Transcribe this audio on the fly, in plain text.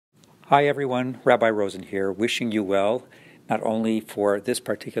Hi everyone, Rabbi Rosen here, wishing you well, not only for this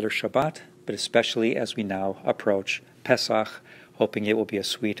particular Shabbat, but especially as we now approach Pesach, hoping it will be a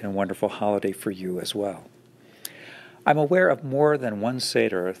sweet and wonderful holiday for you as well. I'm aware of more than one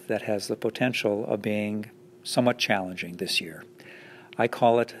Seder that has the potential of being somewhat challenging this year. I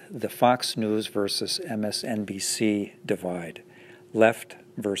call it the Fox News versus MSNBC divide, left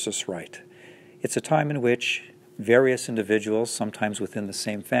versus right. It's a time in which various individuals, sometimes within the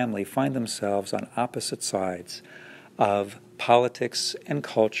same family, find themselves on opposite sides of politics and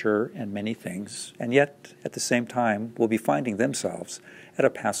culture and many things, and yet, at the same time, will be finding themselves at a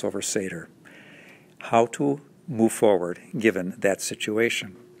Passover Seder. How to move forward given that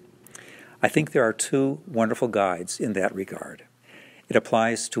situation? I think there are two wonderful guides in that regard. It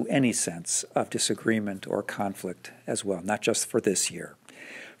applies to any sense of disagreement or conflict as well, not just for this year.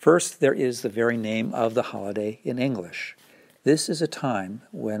 First, there is the very name of the holiday in English. This is a time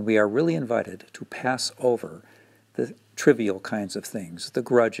when we are really invited to pass over the trivial kinds of things, the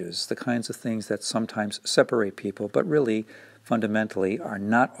grudges, the kinds of things that sometimes separate people, but really, fundamentally, are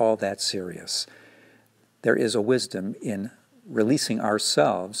not all that serious. There is a wisdom in releasing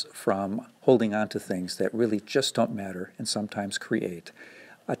ourselves from holding on to things that really just don't matter and sometimes create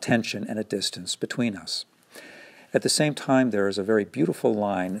a tension and a distance between us. At the same time, there is a very beautiful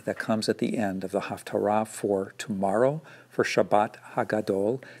line that comes at the end of the Haftarah for tomorrow, for Shabbat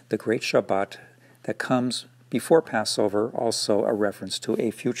Hagadol, the great Shabbat that comes before Passover, also a reference to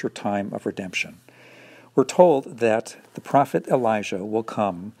a future time of redemption. We're told that the prophet Elijah will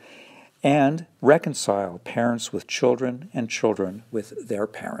come and reconcile parents with children and children with their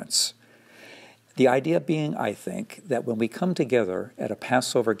parents. The idea being, I think, that when we come together at a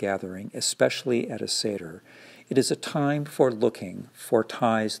Passover gathering, especially at a Seder, it is a time for looking for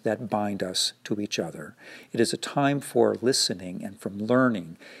ties that bind us to each other. It is a time for listening and from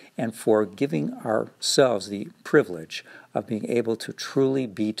learning and for giving ourselves the privilege of being able to truly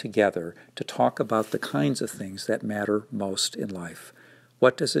be together to talk about the kinds of things that matter most in life.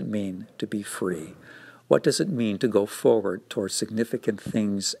 What does it mean to be free? What does it mean to go forward towards significant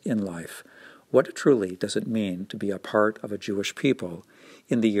things in life? What truly does it mean to be a part of a Jewish people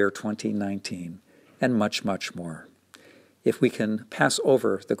in the year 2019? And much, much more. If we can pass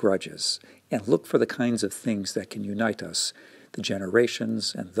over the grudges and look for the kinds of things that can unite us, the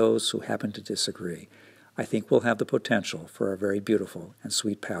generations and those who happen to disagree, I think we'll have the potential for a very beautiful and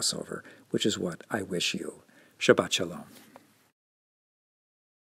sweet Passover, which is what I wish you. Shabbat Shalom.